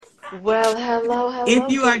Well, hello, If hello,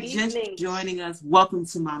 you are good just evening. joining us, welcome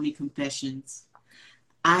to Mommy Confessions.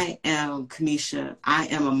 I am Kamisha. I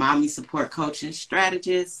am a mommy support coach and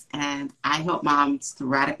strategist, and I help moms to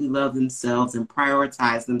radically love themselves and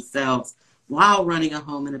prioritize themselves while running a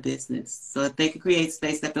home and a business so that they can create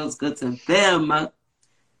space that feels good to them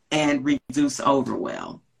and reduce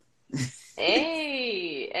overwhelm.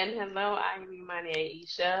 Hey, and hello, I'm Imani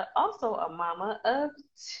Aisha, also a mama of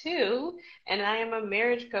two, and I am a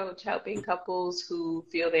marriage coach helping couples who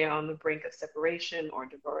feel they are on the brink of separation or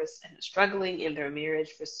divorce and are struggling in their marriage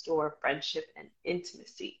restore friendship and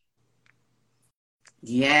intimacy.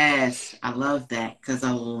 Yes, I love that because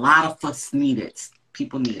a lot of us need it.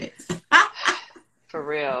 People need it. For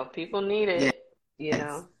real, people need it, you Yes.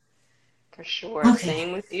 know, for sure. Okay.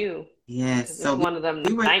 Same with you, Yes. because it's So one of them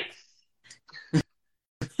we were nights.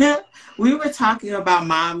 we were talking about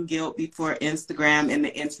mom guilt before Instagram and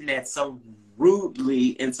the internet so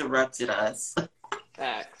rudely interrupted us.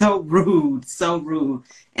 Facts. So rude, so rude.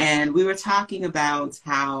 And we were talking about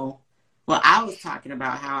I was talking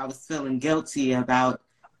about how I was feeling guilty about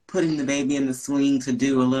putting the baby in the swing to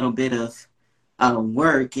do a little bit of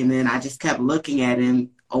work. And then I just kept looking at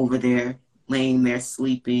him over there, laying there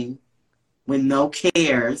sleeping with no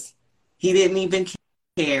cares. He didn't even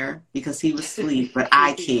care because he was asleep, but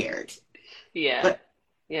I cared. Yeah, But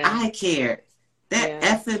yeah, I cared. That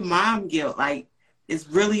yeah. effing mom guilt, like,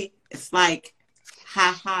 it's like,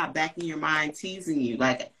 ha ha, back in your mind teasing you.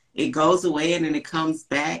 Like, it goes away and then it comes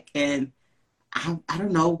back. And I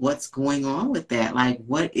don't know what's going on with that. Like,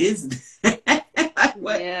 what is that? Like,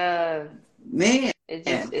 what, Yeah, man?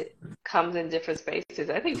 it comes in different spaces.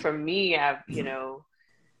 I think for me,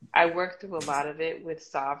 I worked through a lot of it with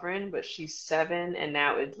Sovereign, but she's 7 and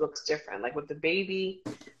now it looks different. Like with the baby,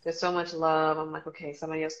 there's so much love. I'm like, okay,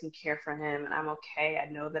 somebody else can care for him and I'm okay. I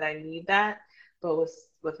know that I need that. But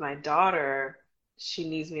with my daughter, she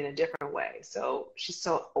needs me in a different way. So she's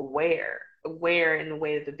so aware in the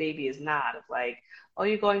way that the baby is not of like, oh,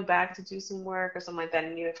 you're going back to do some work or something like that.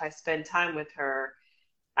 And even if I spend time with her,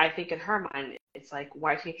 I think in her mind, it's like,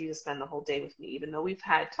 why can't you just spend the whole day with me? Even though we've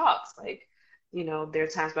had talks, like, there are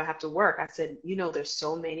times where I have to work. I said, there's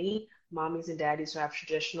so many mommies and daddies who have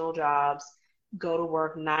traditional jobs, go to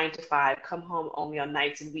work 9 to 5, come home only on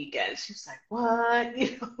nights and weekends. She was like, what?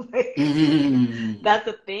 Like, Mm-hmm. that's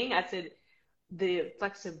the thing. I said, the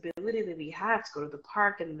flexibility that we have to go to the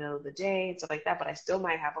park in the middle of the day and stuff like that, but I still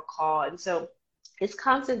might have a call. And so it's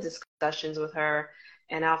constant discussions with her.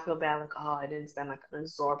 And I'll feel bad, like, oh, I didn't spend like an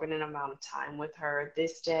exorbitant amount of time with her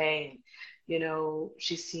this day. And,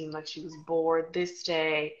 she seemed like she was bored this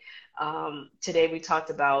day. Today we talked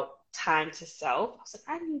about time to self. I was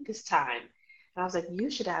like, I need this time. And I was like, you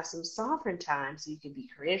should have some sovereign time so you can be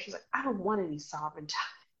creative. She's like, I don't want any sovereign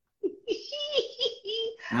time.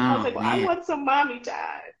 I was Oh, like, well, I man. want some mommy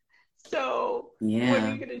time. So, what are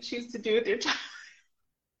Yeah. you going to choose to do with your time?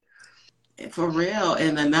 For real.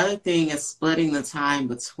 And another thing is splitting the time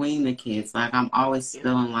between the kids. Like, I'm always Yeah.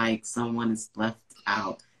 feeling like someone is left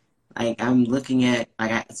out. Like, I'm looking at,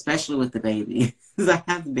 like, especially with the baby, because I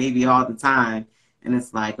have the baby all the time. And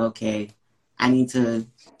it's like, okay, I need to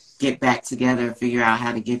get back together and figure out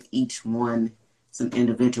how to give each one some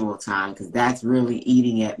individual time, because that's really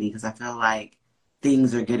eating at me, because I feel like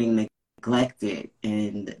things are getting neglected.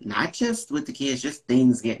 And not just with the kids, just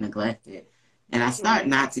things get neglected. And I start Right.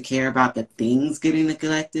 not to care about the things getting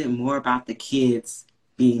neglected, more about the kids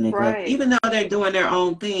being neglected. Right. Even though they're doing their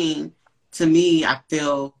own thing, to me, I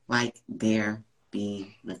feel like they're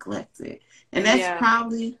being neglected. And Yeah.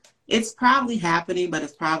 it's probably happening, but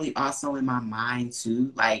it's probably also in my mind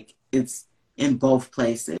too. Like it's in both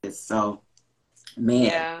places. So, man.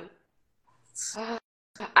 Yeah.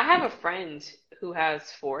 I have a friend who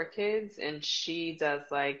has 4 kids, and she does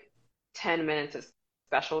like 10 minutes of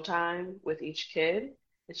special time with each kid.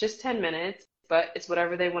 It's just 10 minutes, but it's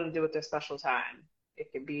whatever they want to do with their special time.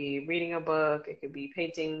 It could be reading a book, it could be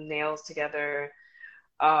painting nails together,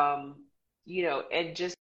 um, and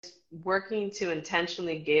just working to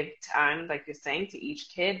intentionally give time, like you're saying, to each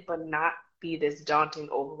kid, but not be this daunting,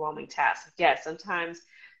 overwhelming task. Like, yeah, sometimes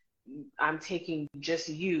I'm taking just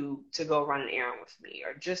you to go run an errand with me,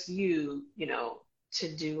 or just you,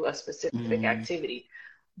 to do a specific Mm, activity.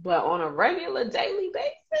 But on a regular daily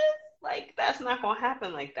basis, like that's not gonna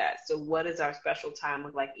happen like that. So what does our special time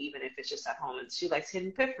look like, even if it's just at home? And she likes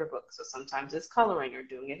hidden picture books. So sometimes it's coloring or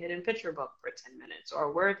doing a hidden picture book for 10 minutes or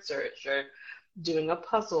a word search or doing a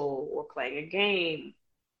puzzle or playing a game.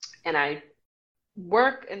 And I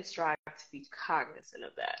work and strive to be cognizant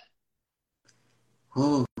of that.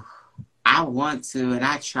 ooh, I want to and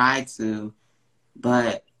I try to,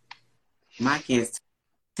 but my kids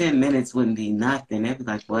 10 minutes wouldn't be nothing. They'd be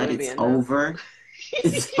like, It what? wouldn't be It's enough. over?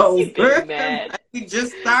 It's They'd be over? mad. We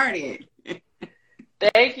just started.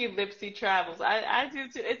 Thank you, Lipsy Travels. I do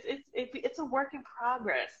too. It's a work in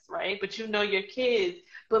progress, right? But you know your kids.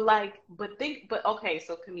 But okay.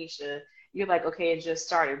 So Kamisha, you're like, okay, it just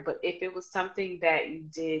started. But if it was something that you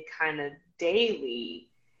did kind of daily,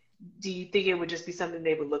 do you think it would just be something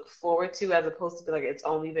they would look forward to as opposed to be like it's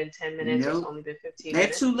only been 10 minutes or it's Nope. only been 15 They're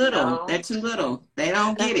minutes? too little. No, They're too little. They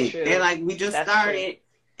don't get that's it. They're true. like, we just That's true. started,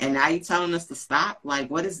 and now you telling us to stop? Like,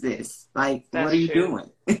 what is this? Like, what are That's you true.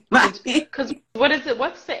 doing? Cause, Like, cause what is it?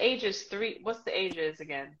 What's the ages? What's the ages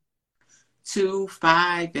again? 2,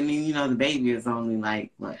 5, and then, the baby is only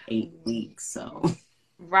like, what, 8 weeks, so.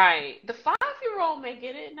 Right. The 5-year-old may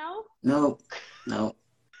get it, no? Nope. Nope.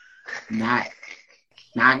 Not,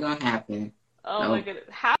 not gonna happen. Oh my Nope. goodness.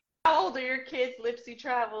 How old are your kids, Lipsy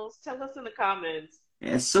Travels? Tell us in the comments.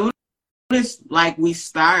 As soon as, like, we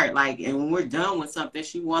start, like, and when we're done with something,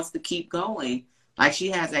 she wants to keep going. Like, she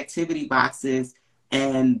has activity boxes,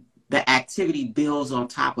 and the activity builds on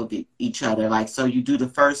top of each other. Like, so you do the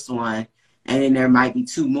first one, and then there might be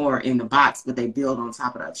 2 more in the box, but they build on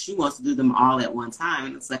top of that. She wants to do them all at one time,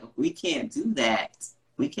 and it's like, we can't do that.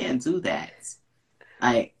 We can't do that.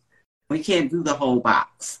 Like, we can't do the whole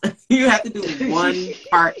box. You have to do one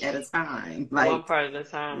part at a time. One Like, part at a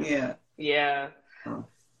time. yeah. Yeah. Oh.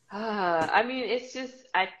 I mean, it's just,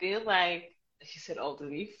 I feel like, she said, oh, to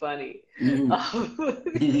be funny. Mhm.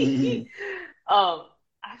 Um,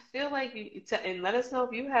 I feel like, and let us know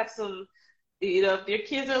if you have some, if your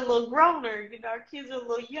kids are a little growner, our kids are a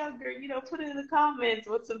little younger, put it in the comments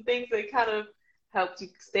with some things that kind of helped you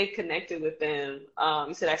stay connected with them.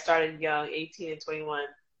 You said I started young, 18 and 21.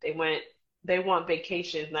 They want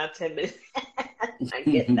vacations, not 10 minutes. I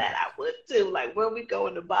get that. I would too. Like, when we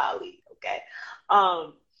going to Bali, okay?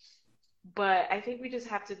 Um, but I think we just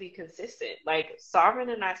have to be consistent. Like, Sovereign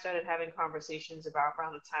and I started having conversations about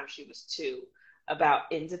around the time she was 2 about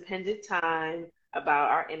independent time, about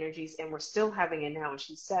our energies, and we're still having it now when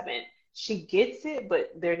she's 7. She gets it,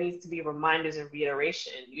 but there needs to be reminders and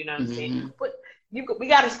reiteration. You know what I'm saying? Mhm. But we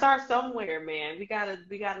got to start somewhere, man. We gotta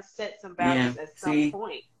set some Yeah. boundaries at some See,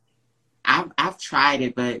 point. I've tried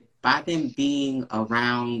it, but by them being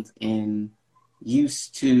around and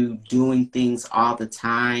used to doing things all the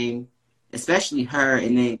time, especially her,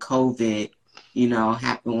 and then COVID,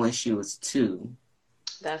 happened when she was 2.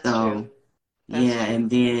 That's true. So That's yeah, true. and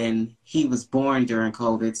then he was born during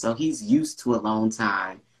COVID, so he's used to alone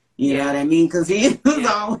time. You know Yeah. what I mean? Because he was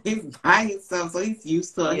Yeah. always by himself, so he's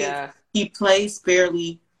used to it. Yeah. He plays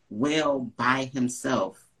fairly well by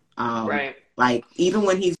himself. Right. Like, even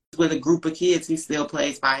when he's with a group of kids, he still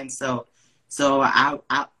plays by himself. So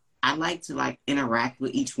I like to, like, interact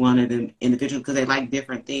with each one of them individually because they like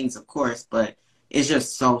different things, of course, but it's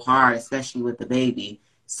just so hard, especially with the baby.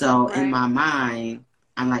 So in Right. my mind,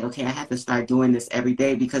 I'm like, okay, I have to start doing this every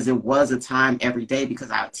day, because it was a time every day,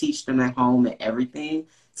 because I would teach them at home and everything.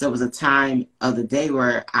 So it was a time of the day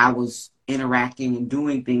where I was interacting and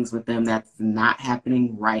doing things with them that's not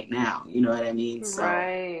happening right now. You know what I mean? So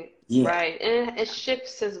Right, yeah. right. And it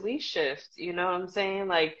shifts as we shift. You know what I'm saying?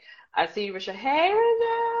 Like, I see Risha, hey,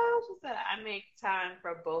 Renee. She said, I make time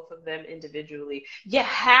for both of them individually. Yeah,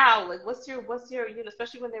 how? Like, what's your,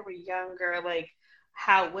 especially when they were younger, like,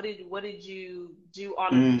 what did you do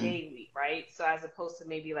on a Mm. daily, right? So as opposed to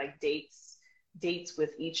maybe like dates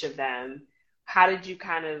with each of them, how did you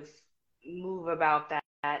kind of move about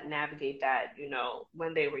that, navigate that,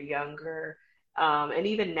 when they were younger, and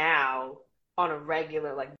even now on a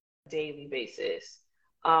regular, like, daily basis.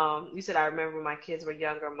 You said I remember when my kids were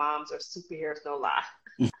younger, moms are superheroes, no lie.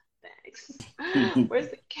 Thanks. Where's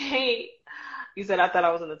the cake? You said I thought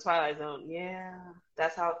I was in the Twilight Zone. Yeah,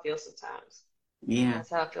 that's how it feels sometimes. Yeah. That's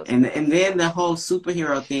how it feels And then the sometimes. whole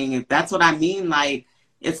superhero thing, if that's what I mean, like,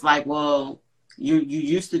 it's like, well, you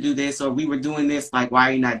used to do this, or we were doing this, like, why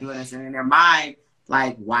are you not doing this? And in their mind,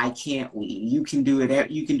 like, why can't we? You can do it,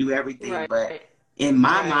 you can do everything. Right, But in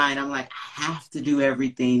my right. mind, I'm like, I have to do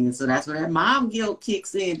everything. And so that's where that mom guilt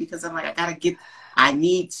kicks in, because I'm like, I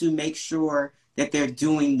need to make sure that they're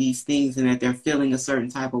doing these things and that they're feeling a certain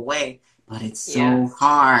type of way. But it's Yeah, so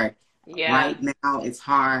hard. yeah, Right now, it's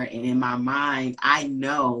hard. And in my mind, I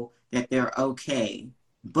know that they're okay.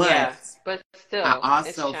 But yeah. But I still,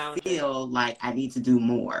 it's also challenging. feel like I need to do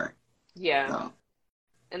more. Yeah. So,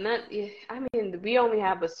 And that, yeah, I mean, we only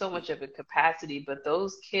have but so much of a capacity, but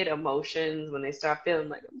those kid emotions when they start feeling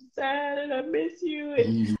like I'm sad and I miss you,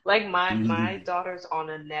 and mhm, like my mhm, daughter's on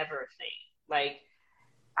a never thing. Like,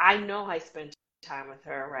 I know I spend time with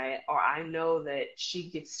her, right? Or I know that she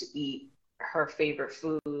gets to eat her favorite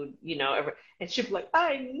food, and she'd be like,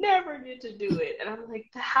 I never get to do it. And I'm like,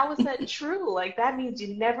 how is that true? Like, that means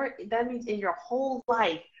that means in your whole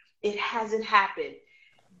life, it hasn't happened.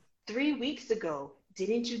 3 weeks ago,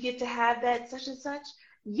 didn't you get to have that such and such?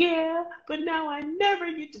 Yeah, but now I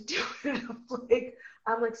never get to do it.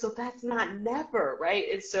 I'm like, so that's not never, right?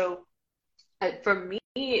 And so for me,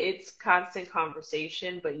 it's constant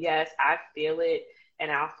conversation, but yes, I feel it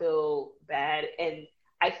and I'll feel bad. And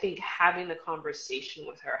I think having the conversation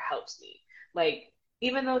with her helps me. Like,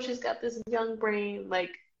 even though she's got this young brain,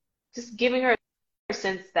 like, just giving her a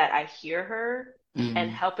sense that I hear her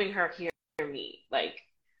and Mm. helping her hear me. Like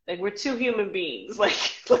we're two human beings. Like,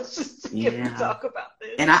 let's just get to Yeah. talk about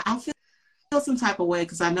this. And I feel some type of way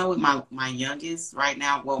because I know with my youngest right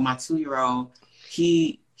now, well, my 2-year-old,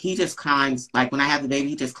 he just climbs, like when I have the baby,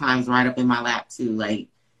 he just climbs right up in my lap too, like,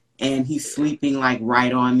 and he's sleeping like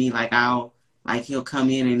right on me, he'll come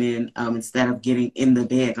in and then instead of getting in the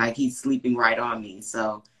bed, like he's sleeping right on me.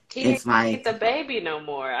 So He it's ain't like, the baby no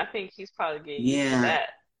more. I think he's probably getting used to yeah, that.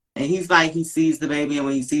 and he's like, he sees the baby, and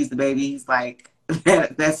when he sees the baby, he's like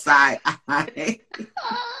that side eye.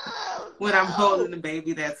 Oh When I'm holding the no.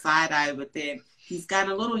 baby, that side eye, but then he's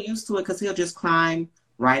gotten a little used to it because he'll just climb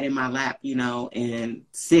right in my lap, and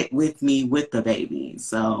sit with me with the baby.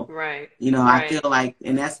 So, Right. I feel Right. like,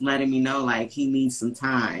 and that's letting me know like he needs some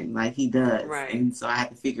time, like he does. Right. And so I have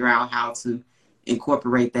to figure out how to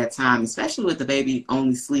incorporate that time, especially with the baby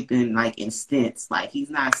only sleeping like in stints. Like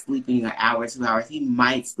he's not sleeping an hour, 2 hours. He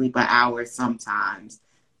might sleep an hour sometimes,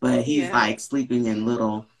 but he's Yeah. like sleeping in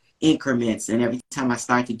little increments. And every time I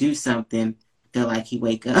start to do something, I feel like he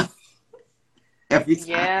wake up every time.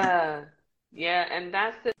 Yeah. Yeah. And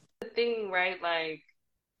that's the thing, right? Like,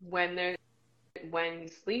 when they're when you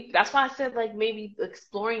sleep, that's why I said, like, maybe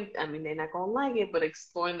exploring, I mean, they're not gonna like it, but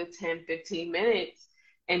exploring the 10-15 minutes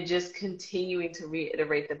and just continuing to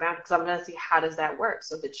reiterate the boundary, because I'm gonna see how does that work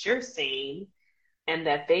so that you're sane and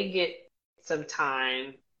that they get some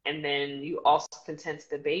time, and then you also content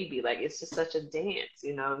the baby. Like, it's just such a dance,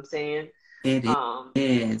 you know what I'm saying? It Um,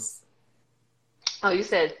 is. oh, you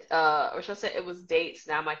said, or should I say it was dates.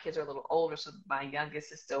 Now my kids are a little older, so my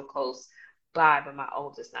youngest is still close by, but my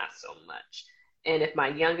oldest not so much. And if my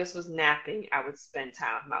youngest was napping, I would spend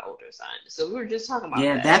time with my older son. So we were just talking about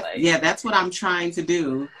Yeah, that. Like, that's what I'm trying to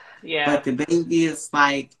do. yeah, But the baby is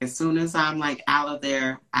like, as soon as I'm like out of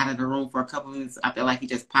the room for a couple minutes, I feel like he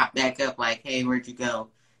just popped back up like, hey, where'd you go?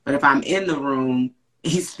 But if I'm in the room,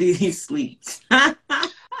 he sleeps.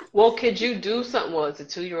 well, could you do something? Well, is the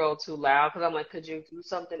 2-year-old too loud? Because I'm like, could you do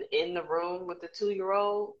something in the room with the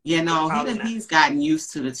 2-year-old? Yeah, But no, probably not. he's gotten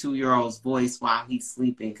used to the 2-year-old's voice while he's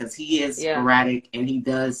sleeping because he is Yeah, sporadic and he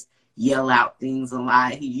does yell out things a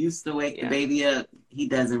lot. He used to wake the yeah, baby up. He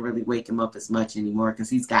doesn't really wake him up as much anymore because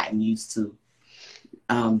he's gotten used to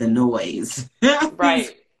the noise. he's,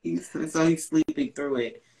 right. so he's sleeping through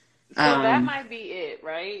it. So that Um, might be it,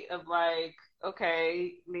 right? Of like,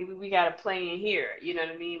 okay, maybe we got to play in here. You know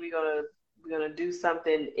what I mean? We're gonna do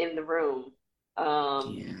something in the room.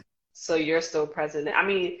 Um, yeah. so you're still present. I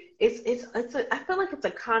mean, I feel like it's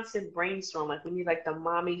a constant brainstorm. Like, we need like the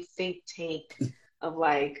mommy think tank of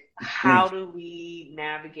like, how do we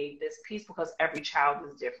navigate this piece, because every child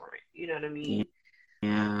is different. You know what I Yeah. mean?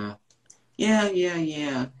 Yeah.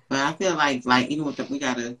 Yeah. But I feel like even with we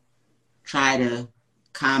gotta try to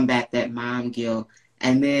combat that mom guilt.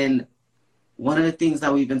 And then one of the things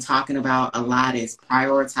that we've been talking about a lot is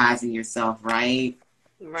prioritizing yourself, right?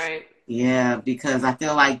 Right. Yeah, because I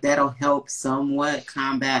feel like that'll help somewhat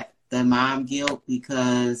combat the mom guilt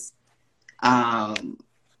because um,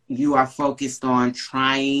 you are focused on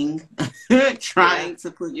trying, Yeah. trying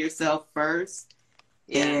to put yourself first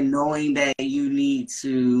Yeah. and knowing that you need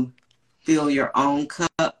to fill your own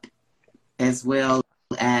cup as well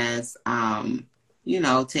as,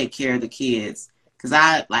 take care of the kids. Because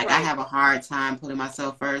I Right. have a hard time putting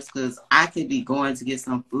myself first because I could be going to get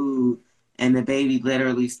some food and the baby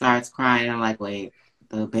literally starts crying. I'm like, wait,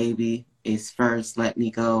 the baby is first. Let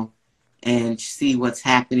me go and see what's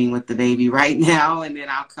happening with the baby right now. And then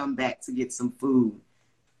I'll come back to get some food.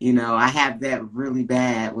 I have that really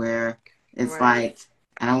bad where it's Right. like,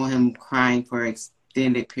 I don't want him crying for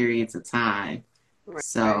extended periods of time.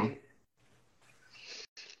 So, Right.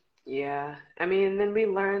 Yeah. I mean, and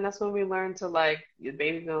then that's when we learn to, like, your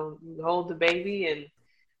baby gonna you hold the baby and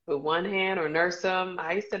with one hand or nurse them.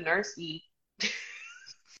 I used to nurse eat.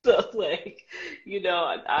 So, like,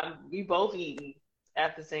 we both eating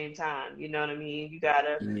at the same time. You know what I mean? You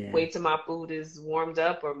gotta yeah. wait till my food is warmed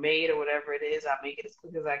up or made or whatever it is. I make it as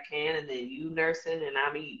quick as I can, and then you nursing and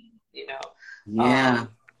I'm eating, Yeah.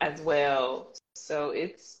 as well. So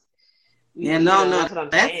Yeah, You no, know, no, that's what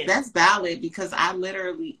I'm that's saying. that's valid because I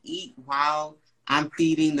literally eat while I'm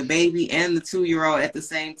feeding the baby and the 2-year-old at the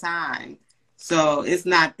same time. So it's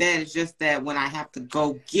not that, it's just that when I have to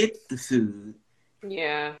go get the food,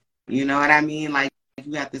 Yeah, you know what I mean? Like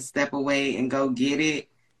you have to step away and go get it,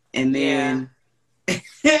 and yeah. then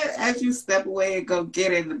as you step away and go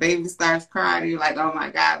get it, the baby starts crying, and you're like, oh my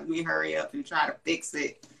God, let me hurry up and try to fix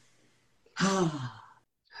it.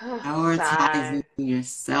 Prioritizing Sigh.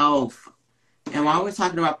 yourself. And while we're Right.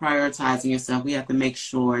 talking about prioritizing yourself, we have to make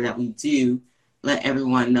sure that we do let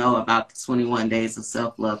everyone know about the 21 Days of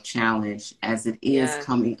Self-Love Challenge as it is Yes.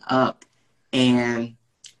 coming up. And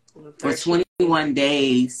On the for 13th. 21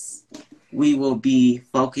 days, we will be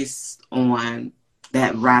focused on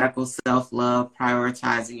that radical self-love,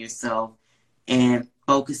 prioritizing yourself, and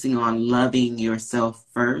focusing on loving yourself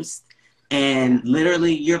first. Yeah. And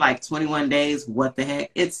literally, you're like 21 days, what the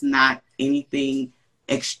heck? It's not anything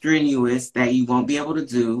extraneous that you won't be able to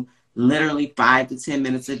do. Literally 5 to 10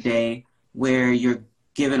 minutes a day where you're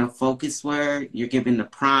given a focus word, you're given the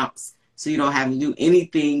prompts, so you don't have to do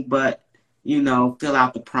anything but fill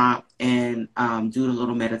out the prompt and do the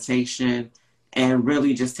little meditation and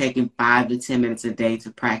really just taking 5 to 10 minutes a day to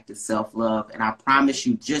practice self-love. And I promise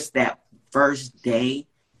you, just that first day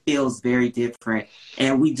feels very different.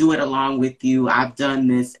 And we do it along with you. I've done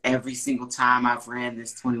this every single time I've ran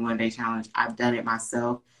this 21-day challenge. I've done it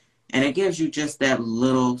myself. And it gives you just that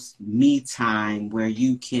little me time where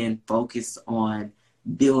you can focus on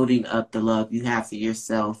building up the love you have for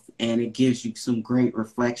yourself, and it gives you some great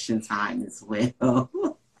reflection time as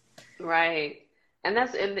well. Right. And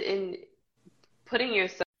that's in putting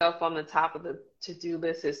yourself on the top of the to-do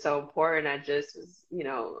list is so important. I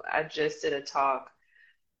just did a talk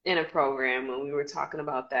in a program when we were talking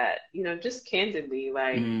about that, just candidly,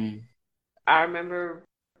 like Mm, I remember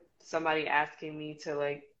somebody asking me to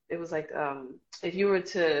like it was like if you were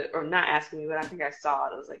to or not asking me, but I think I saw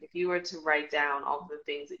it. It was like if you were to write down all the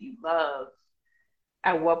things that you love,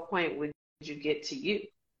 at what point would you get to you?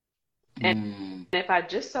 And mm, if I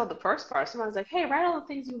just saw the first part, somebody's like, "Hey, write all the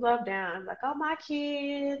things you love down." I'm like, "Oh, my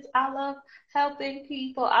kids. I love helping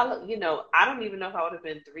people. I love, I don't even know if I would have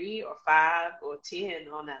been 3 or 5 or 10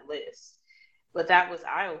 on that list." But that was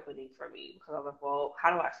eye-opening for me because I was like, "Well,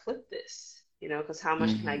 how do I flip this? Because how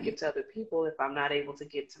much can I mm, give to other people if I'm not able to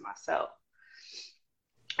give to myself?"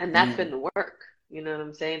 And that's yeah, been the work. You know what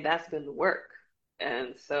I'm saying? That's been the work.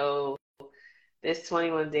 And so this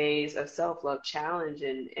 21 days of self-love challenge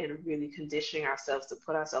and really conditioning ourselves to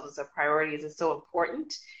put ourselves as a priority is so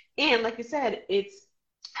important. And like you said, it's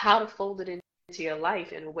how to fold it into your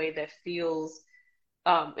life in a way that feels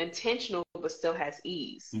intentional but still has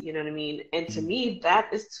ease. You know what I mean? And to mm, me,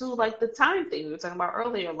 that is too like the time thing we were talking about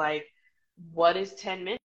earlier. Like, what is 10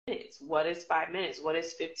 minutes? What is 5 minutes? What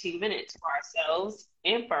is 15 minutes for ourselves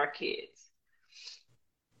and for our kids?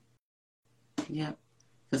 yeah.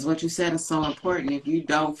 Because what you said is so important. If you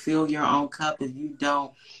don't fill your own cup, if you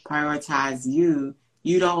don't prioritize you,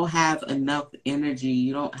 you don't have enough energy.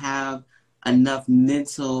 You don't have enough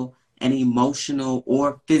mental and emotional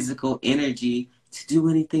or physical energy to do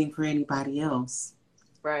anything for anybody else.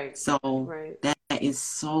 Right, So right. that is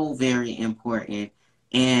so very important.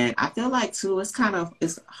 And I feel like too,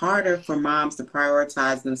 it's harder for moms to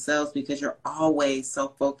prioritize themselves because you're always so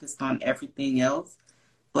focused on everything else.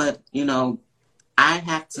 But, I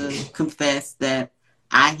have to confess that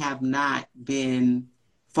I have not been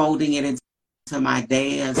folding it into my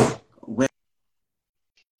day as well.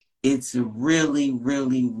 It's really,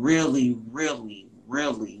 really, really, really,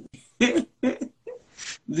 really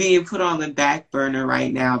being put on the back burner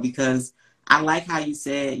right now because I like how you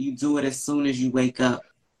said you do it as soon as you wake up.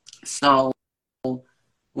 So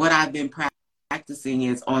what I've been practicing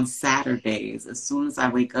is on Saturdays, as soon as I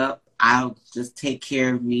wake up, I'll just take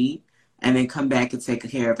care of me and then come back and take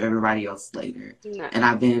care of everybody else later. And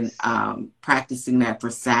I've been Nice. practicing that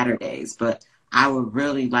for Saturdays, but I would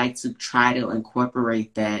really like to try to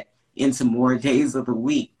incorporate that into more days of the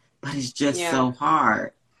week. But it's just Yeah, so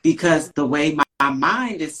hard yeah, because the way my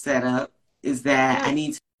mind is set up is that I yeah,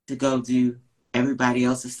 need to go do everybody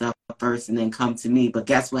else's stuff first and then come to me. But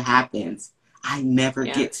guess what happens? I never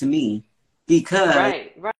yeah. get to me because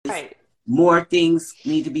Right, right. more things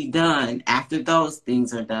need to be done after those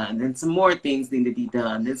things are done. Then some more things need to be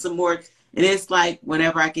done. Then some more. And it's like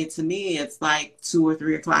whenever I get to me, it's like 2 or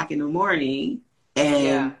 3 o'clock in the morning.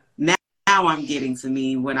 Yeah, And now I'm getting to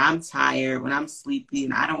me when I'm tired, when I'm sleepy,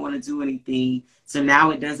 and I don't want to do anything. So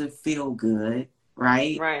now it doesn't feel good,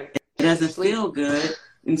 right? right. It doesn't Sleep. feel good.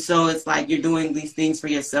 And so it's like you're doing these things for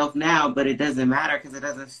yourself now, but it doesn't matter because it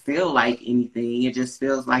doesn't feel like anything. It just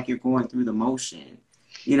feels like you're going through the motion.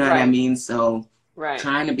 You know what I Right. mean? So Right.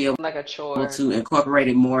 trying to be able Like a chore. to incorporate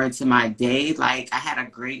it more into my day. Like I had a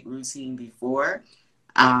great routine before,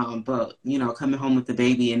 but you know, coming home with the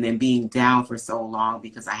baby and then being down for so long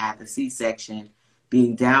because I had the C-section,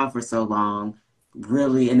 being down for so long,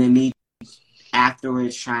 really, and then me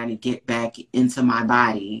afterwards trying to get back into my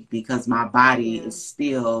body because my body Yeah. is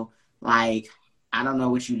still like, I don't know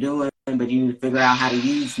what you're doing, but you need to figure out how to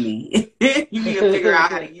use me. You need to figure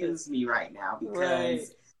out how to use me right now Right.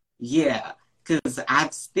 because, yeah, because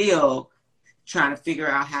I'm still trying to figure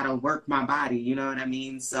out how to work my body. You know what I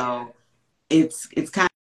mean? Yeah. So it's kind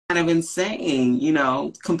of insane, you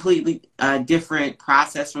know, completely different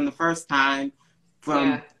process from the first time,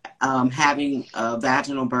 Yeah. from having a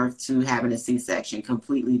vaginal birth to having a C-section,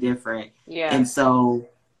 completely different. Yeah. And so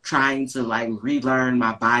trying to like relearn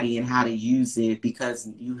my body and how to use it because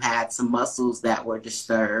you had some muscles that were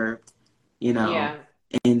disturbed, you know. Yeah.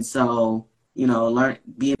 And so, you know,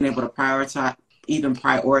 being able to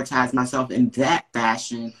prioritize myself in that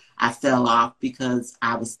fashion, I fell off because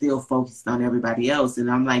I was still focused on everybody else. And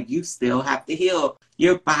I'm like, you still have to heal.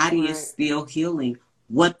 Your body is Right. still healing.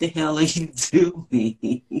 What the hell are you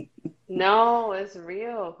doing? No, it's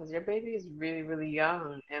real because your baby is really, really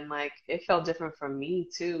young, and like it felt different for me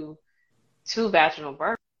too. Two vaginal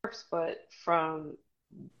births, but from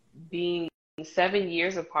being 7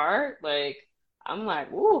 years apart, like I'm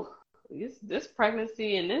like, ooh, this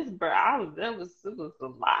pregnancy and this birth, it was a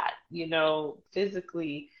lot,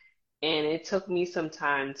 physically, and it took me some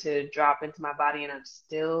time to drop into my body, and I'm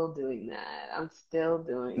still doing that. I'm still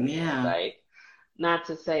doing it. Yeah. Like, not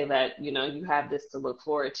to say that, you have this to look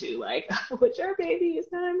forward to, like, with your baby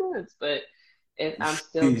is 9 months, but I'm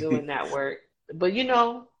still doing that work. But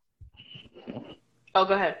oh,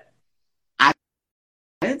 go ahead. I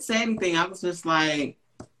didn't say anything. I was just like,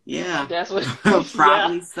 yeah, That's what, yeah.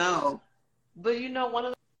 probably so. But one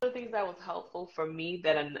of the things that was helpful for me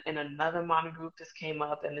that in another mom group this came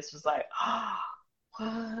up, and this was like, oh,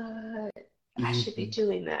 what? I should be Mhm.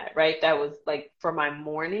 doing that, right? That was like for my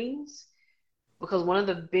mornings, because one of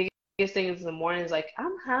the biggest things in the morning is like,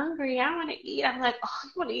 I'm hungry, I want to eat. I'm like, oh, you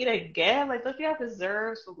want to eat again? Like, don't you have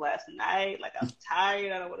desserts from last night? Like, I'm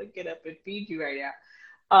tired. I don't want to get up and feed you right now.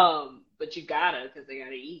 But you gotta, because they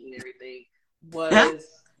gotta eat and everything.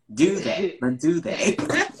 Was Do they? But do they?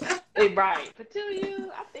 right? But do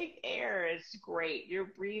you? I think air is great. You're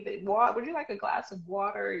breathing. Water. Would you like a glass of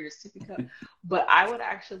water or your sippy cup? But I would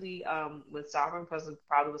actually, when Sovereign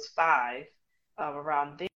probably was 5,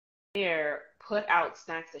 around there, put out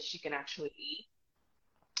snacks that she can actually eat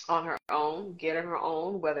on her own, get her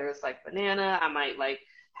own, whether it's like banana. I might like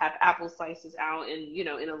have apple slices out and,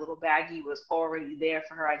 in a little baggie was already there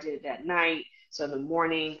for her. I did it that night. So in the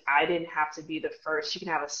morning, I didn't have to be the first. She can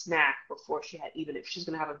have a snack before she had, even if she's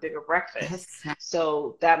going to have a bigger breakfast. That's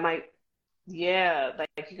So that might, yeah,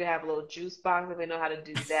 like you could have a little juice box if they know how to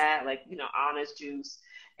do that, like, honest juice.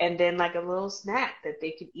 And then like a little snack that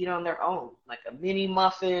they could eat on their own, like a mini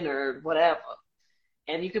muffin or whatever.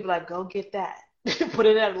 And you could be like, go get that. Put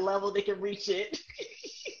it at a level they can reach it.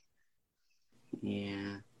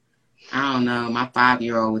 yeah. I don't know. My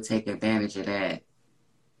 5-year-old would take advantage of that.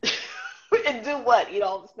 And do what? Eat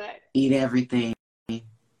all the snacks. Eat everything.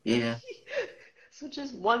 Yeah. So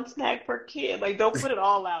just one snack per kid. Like, don't put it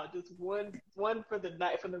all out. Just one for the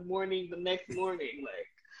night, for the morning, the next morning. Like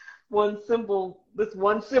this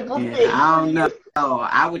one simple Yeah. thing I for don't know. you.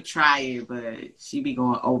 I would try it, but she be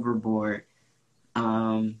going overboard.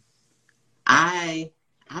 Um, I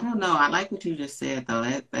I don't know. I like what you just said though.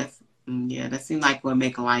 Yeah, that seems like would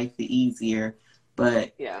make life easier.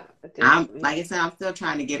 But Yeah, I'm definitely. like I said, I'm still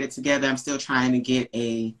trying to get it together. I'm still trying to get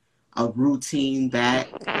a routine back.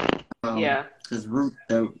 Yeah. Because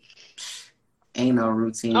the ain't no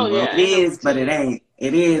routine. Oh Well, yeah, it ain't no is, but it routine. ain't.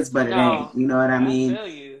 It is, but it ain't. No, You know what I I mean? feel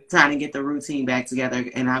you. Trying to get the routine back together.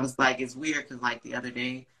 And I was like, it's weird because like the other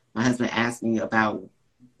day, my husband asked me about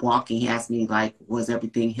walking. He asked me like, was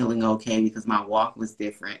everything healing okay? Because my walk was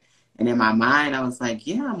different. And in my mind, I was like,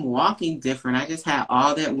 yeah, I'm walking different. I just had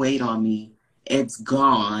all that weight on me. It's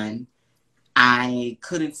gone. I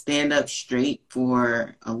couldn't stand up straight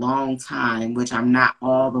for a long time, which I'm not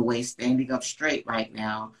all the way standing up straight right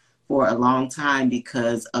now for a long time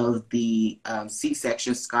because of the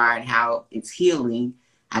C-section scar and how it's healing.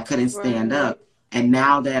 I couldn't stand Right. up. And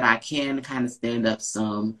now that I can kind of stand up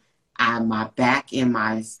some, my back and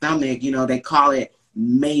my stomach, they call it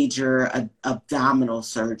major abdominal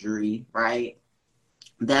surgery, right?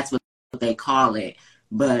 That's what they call it.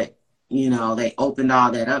 But they opened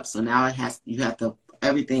all that up, so now you have to,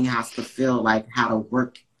 everything has to feel like how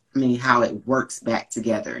it works back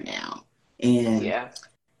together now. And Yeah.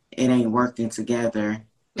 it ain't working together.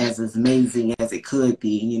 as amazing as it could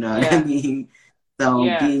be, you know what I Yeah. mean? So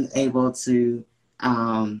being Yes. able to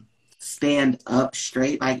stand up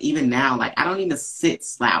straight, like even now, like I don't even sit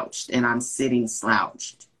slouched and I'm sitting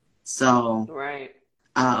slouched. So Right.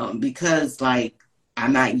 because like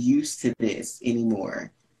I'm not used to this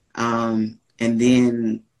anymore. And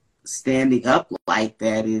then standing up like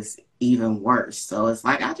that is even worse. So it's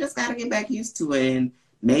like I just gotta get back used to it, and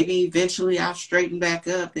maybe eventually I'll straighten back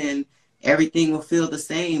up and everything will feel the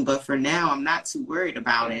same. But for now, I'm not too worried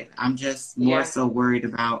about it. I'm just more Yeah. so worried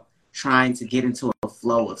about trying to get into a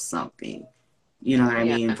flow of something. You know what I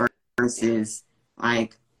Yeah. mean? Yeah. Versus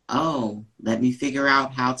like, oh, let me figure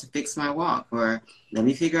out how to fix my walk, or let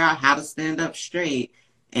me figure out how to stand up straight.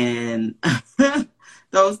 And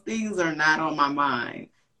those things are not on my mind.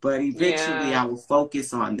 But eventually Yeah. I will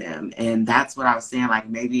focus on them. And that's what I was saying. Like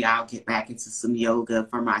maybe I'll get back into some yoga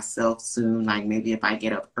for myself soon. Like maybe if I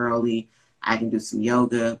get up early, I can do some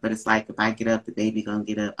yoga. But it's like if I get up, the baby gonna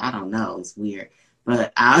get up. I don't know. It's weird.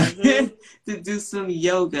 But I'll Mhm. to do some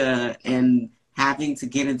yoga, and having to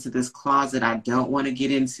get into this closet I don't want to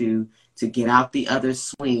get into to get out the other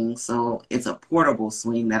swing. So it's a portable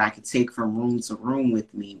swing that I could take from room to room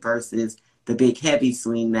with me versus the big heavy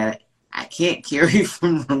swing that I can't carry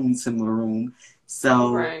from room to room.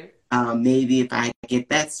 So Right. maybe if I get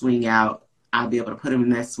that swing out, I'll be able to put him in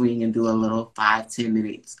that swing and do a little 5-10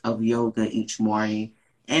 minutes of yoga each morning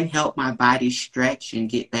and help my body stretch and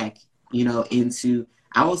get back, into,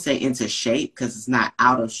 I won't say into shape because it's not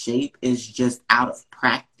out of shape. It's just out of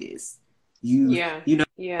practice. You, Yeah. you know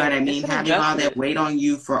what Yeah. I It's mean? an Having all adjustment. that weight on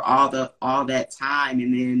you for all that time,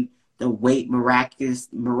 and then the weight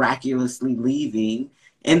miraculously leaving,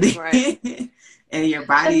 and Right. then and your A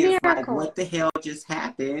body is like, miracle. what the hell just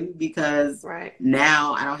happened? Because Right.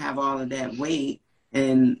 now I don't have all of that weight,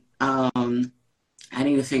 and I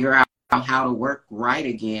need to figure out how to work right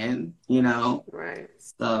again. Right.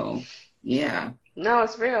 So yeah. No,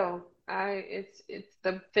 it's real. It's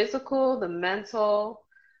the physical, the mental,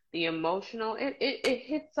 the emotional. It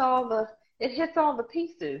hits all the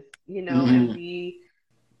pieces, and Hmm.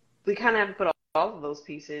 we kind of have to put all of those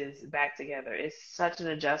pieces back together. It's such an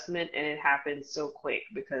adjustment, and it happens so quick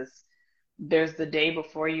because there's the day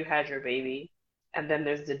before you had your baby, and then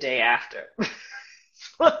there's the day after.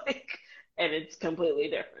 Like, and it's completely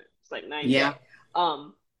different. It's like night and Yeah. day.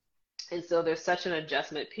 Um, and so there's such an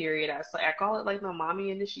adjustment period. I call it like the mommy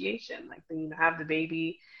initiation. Like when you have the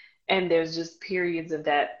baby, and there's just periods of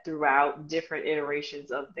that throughout different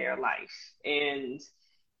iterations of their life. And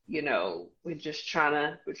we're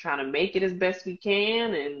trying to make it as best we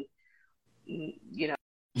can, and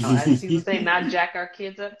as people say, not jack our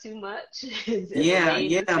kids up too much, and Yeah, remain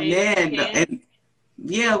the yeah, same as we man. can. And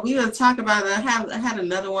yeah, we were talking about it. I had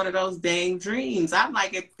another one of those dang dreams. I'm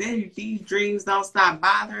like, if these dreams don't stop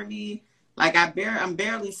bothering me, like I'm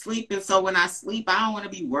barely sleeping. So when I sleep, I don't want to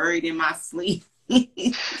be worried in my sleep.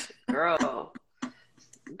 Girl,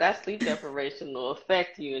 that sleep deprivation will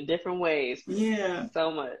affect you in different ways Yeah. so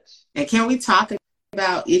much. And can we talk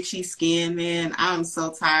about itchy skin, man? I'm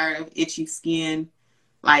so tired of itchy skin.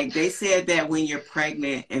 Like they said that when you're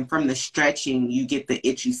pregnant and from the stretching, you get the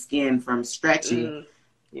itchy skin from stretching. Mm,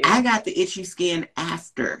 I yeah. got the itchy skin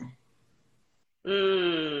after.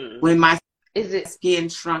 Mm. When my Is it? skin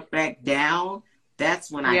shrunk back down,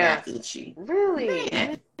 that's when I Yeah. got itchy. Really? I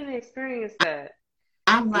Man, didn't experience that.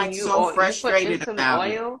 I'm And like so you put in frustrated some about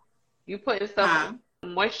it. oil? You put in stuff Huh?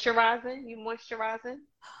 moisturizing? You moisturizing?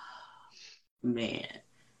 Man,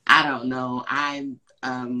 I don't know. I'm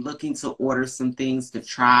looking to order some things to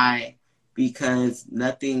try because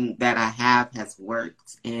nothing that I have has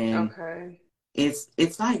worked. And Okay.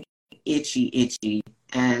 it's like itchy.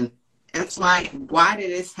 And it's like, why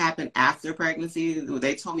did this happen after pregnancy?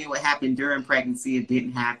 They told me what happened during pregnancy. It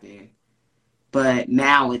didn't happen. But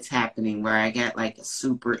now it's happening where I got like a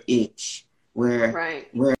super itch where Right.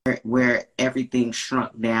 where where everything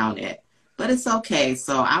shrunk down at. But it's okay.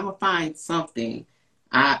 So I'm gonna find something.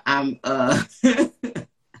 I'm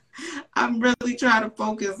I'm really trying to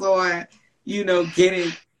focus on,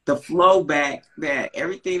 getting the flow back, that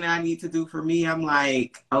everything that I need to do for me. I'm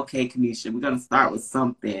like, okay, Kamisha, we're gonna start with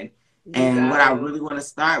something. You And what I gotta. really want to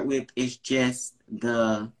start with is just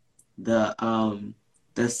the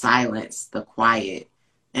the silence, the quiet.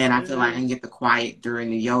 And I feel like I Hmm. can get the quiet during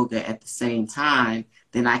the yoga at the same time.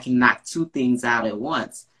 Then I can knock two things out at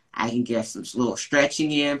once. I can get some little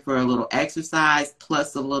stretching in for a little exercise,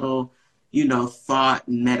 plus a little, thought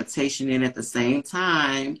and meditation in at the same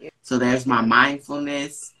time. So there's my Yeah.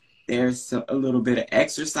 mindfulness. There's a little bit of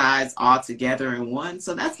exercise all together in one.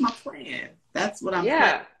 So that's my plan. That's what I'm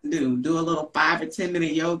planning Yeah. to do. Do a little 5 or 10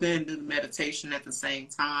 minute yoga and do the meditation at the same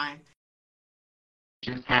time.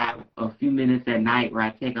 Just have a few minutes at night where I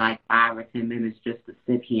take like 5 or 10 minutes just to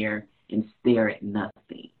sit here and stare at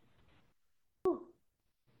nothing.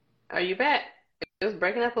 Are you back? It was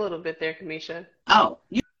breaking up a little bit there, Kamisha. Oh,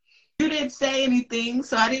 you didn't say anything,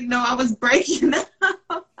 so I didn't know I was breaking up.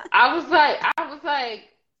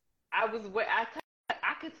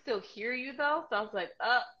 I could still hear you though, so I was like,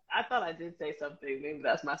 I thought I did say something. Maybe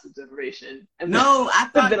that's my generation. And then, No, I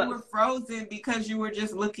and thought then you were frozen because you were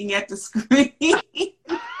just looking at the screen.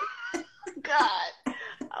 God,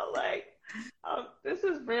 I'm like, oh, this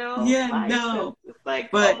is real Yeah, life. no. It's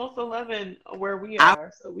like But almost 11 where we I,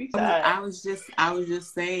 are, so we tired. I was just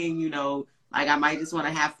saying, like I might just want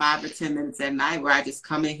to have 5 or 10 minutes at night where I just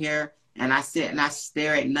come in here and I sit and I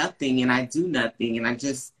stare at nothing and I do nothing and I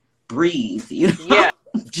just breathe. Yeah.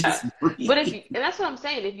 Just breathe. But and that's what I'm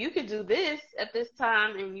saying. If you could do this at this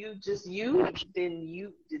time and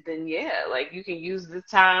then yeah, like you can use the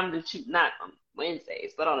time to shoot, not on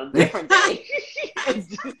Wednesdays, but on a different day,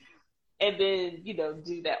 and then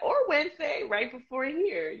do that, or Wednesday right before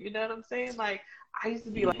here. You know what I'm saying? Like I used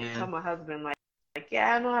to be like, Yeah. tell my husband like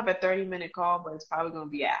yeah, I know I have a 30-minute call, but it's probably gonna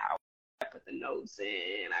be an hour. I put the notes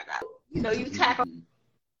in. I got you tack on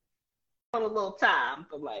a little time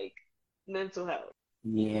for like mental health.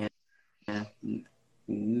 Yeah.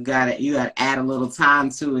 You gotta add a little time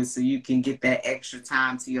to it so you can get that extra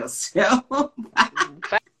time to yourself.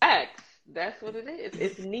 Facts. That's what it is.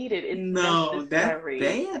 It's needed. It's No,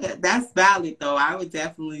 necessary. that's valid though. I would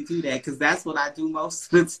definitely do that because that's what I do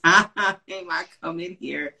most of the time. I come in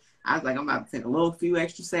here, I was like, I'm about to take a little few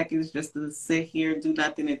extra seconds just to sit here and do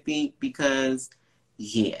nothing and think because,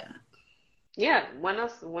 yeah. Yeah. When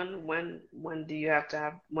do you have to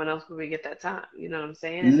have? When else will we get that time? You know what I'm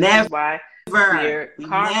saying? And this Never. is why We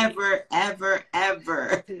never, ever,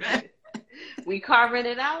 ever. we carving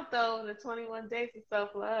it out though in the 21 days of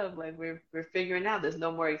self-love. Like we're figuring out there's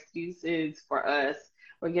no more excuses for us.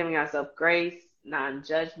 We're giving ourselves grace,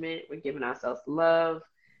 non-judgment. We're giving ourselves love,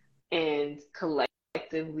 and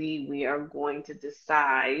collectively we are going to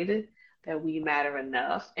decide that we matter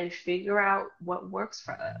enough and figure out what works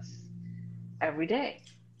for us every day.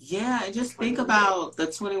 Yeah, and just think about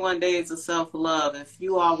the 21 days of self-love. If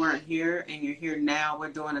you all weren't here and you're here now,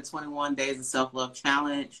 we're doing a 21 days of self-love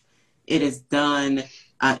challenge. It is done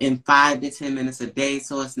in 5 to 10 minutes a day,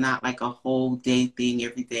 so it's not like a whole day thing.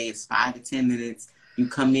 Every day it's 5 to 10 minutes. You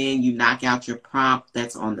come in, you knock out your prompt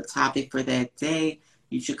that's on the topic for that day.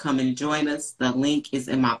 You should come and join us. The link is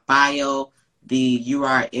in my bio. The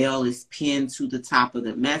URL is pinned to the top of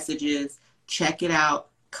the messages. Check it out.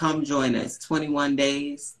 Come join us. 21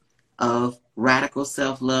 days of radical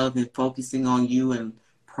self-love and focusing on you and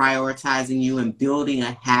prioritizing you and building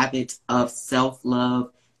a habit of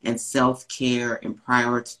self-love and self-care and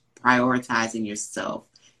prioritizing yourself.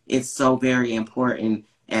 It's so very important.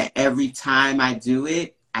 Every time I do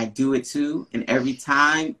it too. And every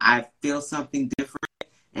time I feel something different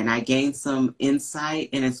and I gain some insight,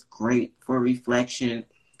 and it's great for reflection.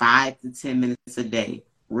 5 to 10 minutes a day,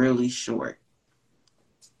 really short.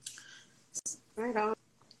 Right on.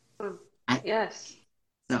 Yes.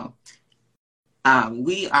 So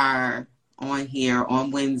we are on here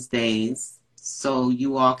on Wednesdays, so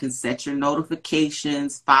you all can set your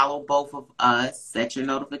notifications, follow both of us, set your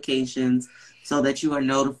notifications so that you are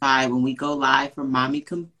notified when we go live for Mommy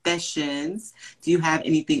Confessions. Do you have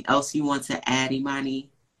anything else you want to add, Imani?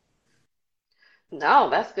 No,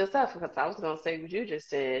 that's good stuff because I was going to say what you just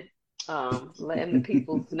said, letting the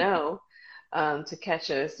people know to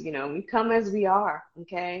catch us. We come as we are,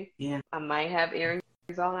 okay? Yeah. I might have earrings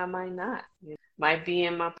on, I might not. Might be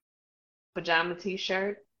in my pajama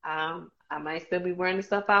t-shirt. I might still be wearing the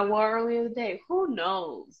stuff I wore earlier today. Who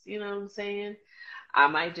knows? You know what I'm saying? I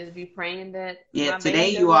might just be praying that Yeah, my today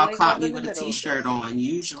baby you doesn't all wake caught up me in the with a middle of t-shirt this. on,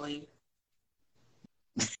 usually.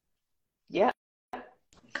 Yeah.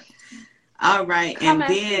 All right. Come And as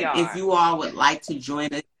we then if are. you all would like to join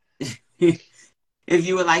us, if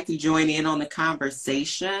you would like to join in on the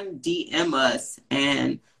conversation, DM us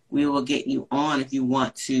and we will get you on if you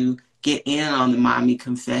want to get in on the Mommy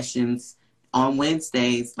Confessions on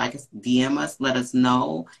Wednesdays. Like, DM us, let us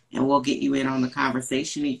know, and we'll get you in on the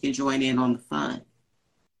conversation and you can join in on the fun.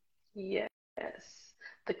 Yes.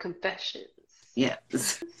 The confessions.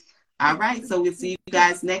 Yes. All right. So we'll see you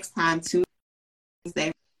guys next time.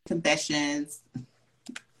 Tuesday Confessions.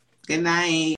 Good night.